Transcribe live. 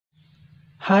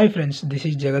Hi friends, this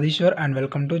is Jagadeeshwar and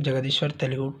welcome to Jagadeeshwar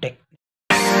Telugu Tech.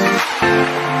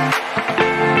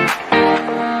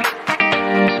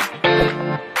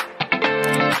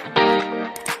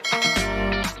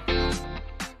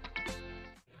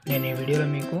 నేను ఈ వీడియోలో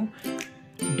మీకు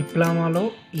డిప్లొమాలో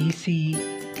ఈసీఈ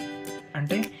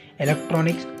అంటే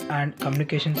ఎలక్ట్రానిక్స్ అండ్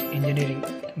కమ్యూనికేషన్స్ ఇంజనీరింగ్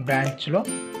బ్రాంచ్లో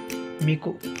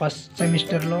మీకు ఫస్ట్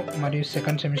సెమిస్టర్లో మరియు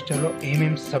సెకండ్ సెమిస్టర్లో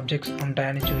ఏమేమి సబ్జెక్ట్స్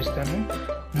ఉంటాయని చూపిస్తాను.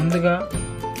 ముందుగా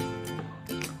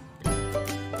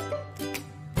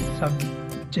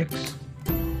subjects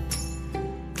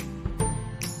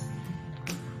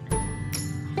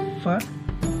for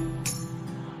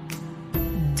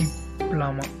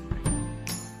diploma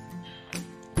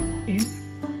in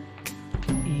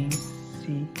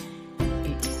ECE.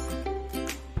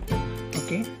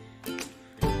 Okay,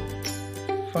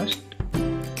 first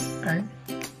and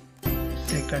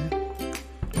second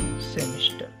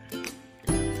semester.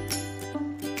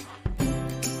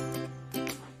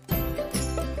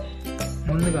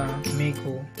 ముందుగా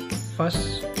మీకు ఫస్ట్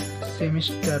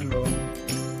సెమిస్టర్లో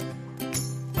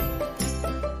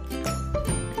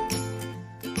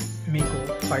మీకు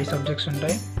 5 సబ్జెక్ట్స్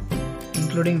ఉంటాయి,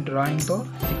 ఇంక్లూడింగ్ డ్రాయింగ్తో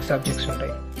 6 సబ్జెక్ట్స్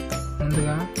ఉంటాయి.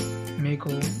 ముందుగా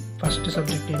మీకు ఫస్ట్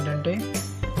సబ్జెక్ట్ ఏంటంటే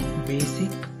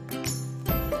basic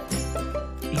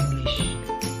English,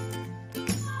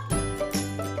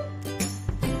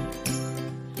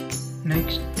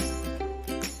 next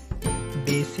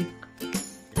basic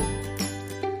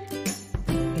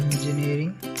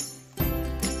engineering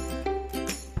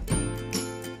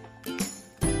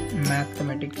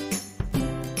mathematics,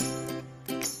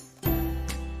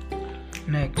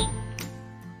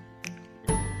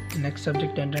 next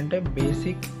subject ఏంటంటే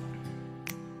basic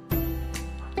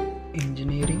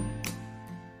engineering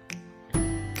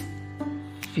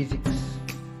physics,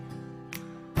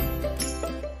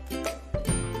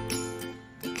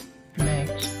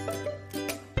 next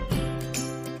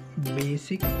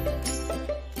basic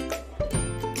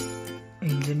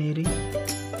engineering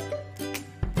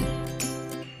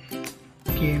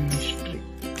chemistry,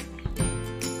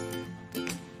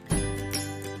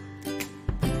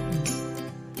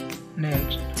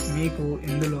 next మీకు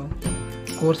ఇందులో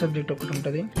కోర్ సబ్జెక్ట్ ఒకటి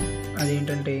ఉంటుంది,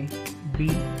 అదేంటంటే బి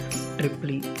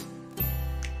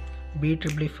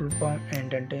ఫుల్ ఫామ్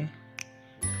ఏంటంటే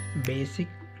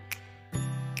basic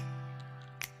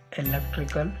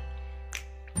electrical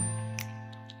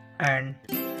and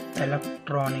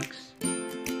electronics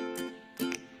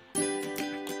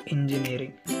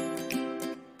engineering.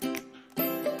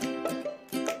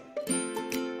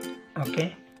 Okay,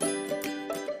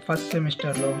 first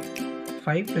సెమిస్టర్లో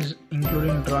 5 plus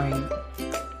including drawing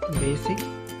basic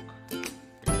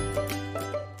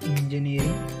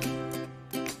engineering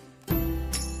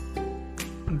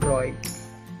drawing.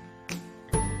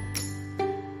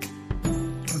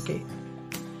 Okay,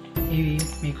 ఇవి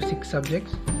మీకు 6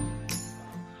 సబ్జెక్ట్స్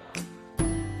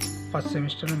ఫస్ట్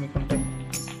సెమిస్టర్లో మీకు ఉంటాయి.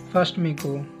 ఫస్ట్ మీకు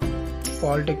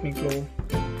పాలిటెక్నిక్లో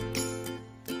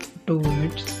 2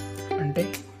 మిడ్స్ అంటే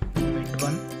మిడ్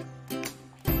 1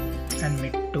 అండ్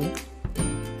మిడ్ 2,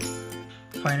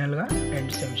 ఫైనల్గా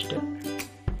ఎండ్ సెమిస్టర్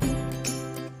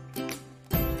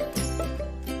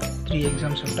 3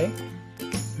 ఎగ్జామ్స్ ఉంటాయి.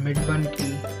 మిడ్ 1కి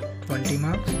 20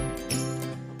 మార్క్స్,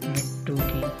 మిడ్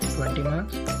 2కి 20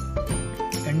 marks,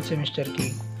 end సెమిస్టర్కి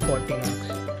 40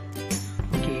 marks.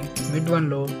 Okay, mid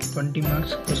 1లో 20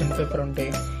 marks question paper ఉంటే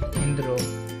ఇందులో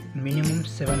minimum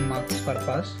 7 marks per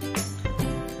pass,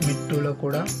 mid 2లో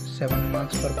కూడా 7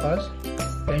 marks per pass,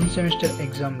 end semester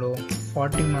ఎగ్జామ్లో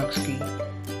 40 మార్క్స్కి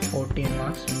 14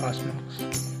 marks pass marks.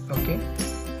 Okay,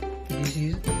 this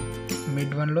is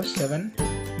mid 1లో 7,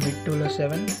 mid 2లో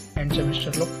 7, ఎండ్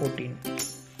సెమిస్టర్లో 14.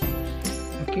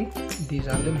 Okay, these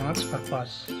are the marks for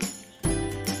pass.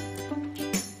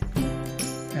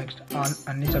 Next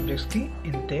అన్ని సబ్జెక్ట్స్కి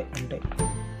ఇంతే ఉంటాయి.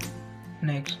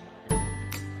 Next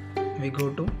we go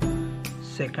to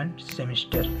second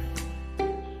semester.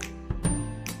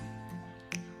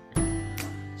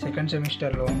 Second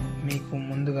సెమిస్టర్లో మీకు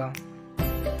ముందుగా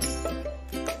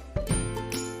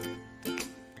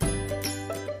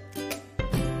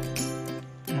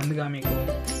మీకు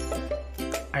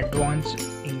అడ్వాన్స్డ్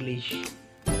ఇంగ్లీష్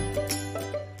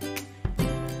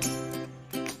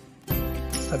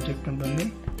సబ్జెక్ట్ ఉంటుంది.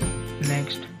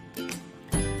 Next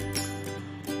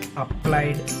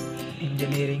applied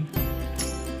engineering,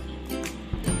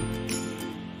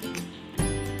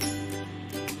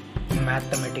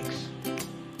 mathematics,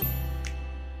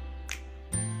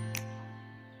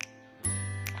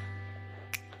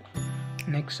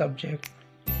 next subject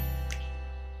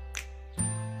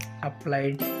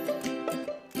applied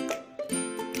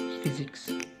physics.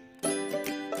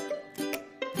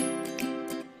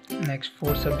 Next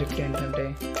 4 subject ఏంటంటే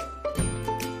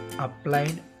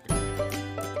అప్లైడ్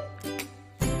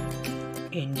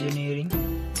ఇంజనీరింగ్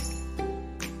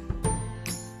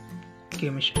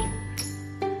కెమిస్ట్రీ.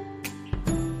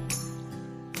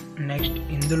 నెక్స్ట్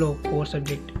ఇందులో 4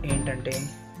 సబ్జెక్ట్ ఏంటంటే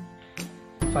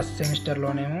first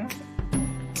సెమిస్టర్లోనేమో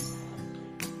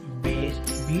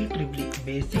BEE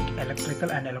basic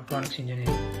electrical and electronics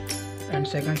engineering, and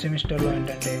second సెమిస్టర్లో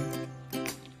ఏంటంటే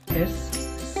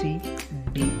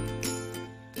SCD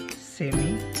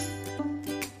semi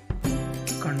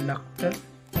conductor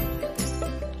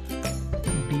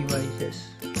devices.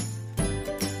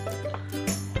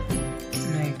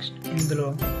 Next ఇందులో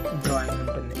drawing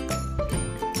ఉంటుంది.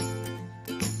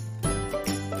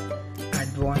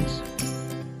 Advance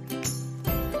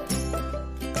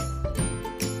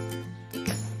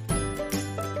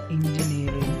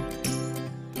engineering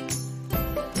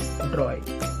drawing.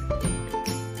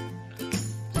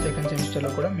 Second సెమిస్టర్లో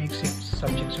కూడా మీకు 6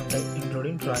 సబ్జెక్ట్స్ ఉంటాయి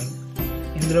ఇంక్లూడింగ్ డ్రాయింగ్.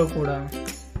 ఇందులో కూడా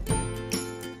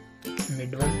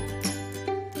mid 1,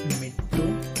 mid 2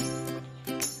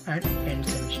 and end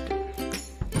semester.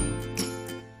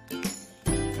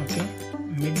 Okay,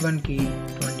 mid 1కి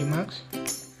 20 మార్క్స్,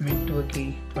 మిడ్ 2కి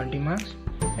 20 marks,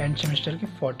 end సెమిస్టర్కి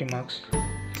 40 marks.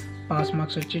 Pass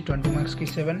marks వచ్చి 20 మార్క్స్కి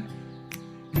 7,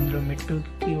 ఇందులో మిడ్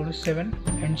 2కి కూడా 7,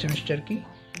 end సెమిస్టర్కి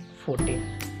 14.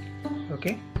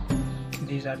 Okay,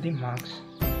 these are the marks.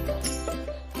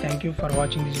 Thank you for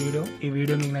watching this video. ఈ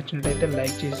వీడియో మీకు నచ్చినట్లయితే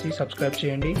లైక్ చేసి సబ్స్క్రైబ్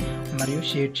చేయండి మరియు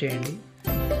షేర్ చేయండి.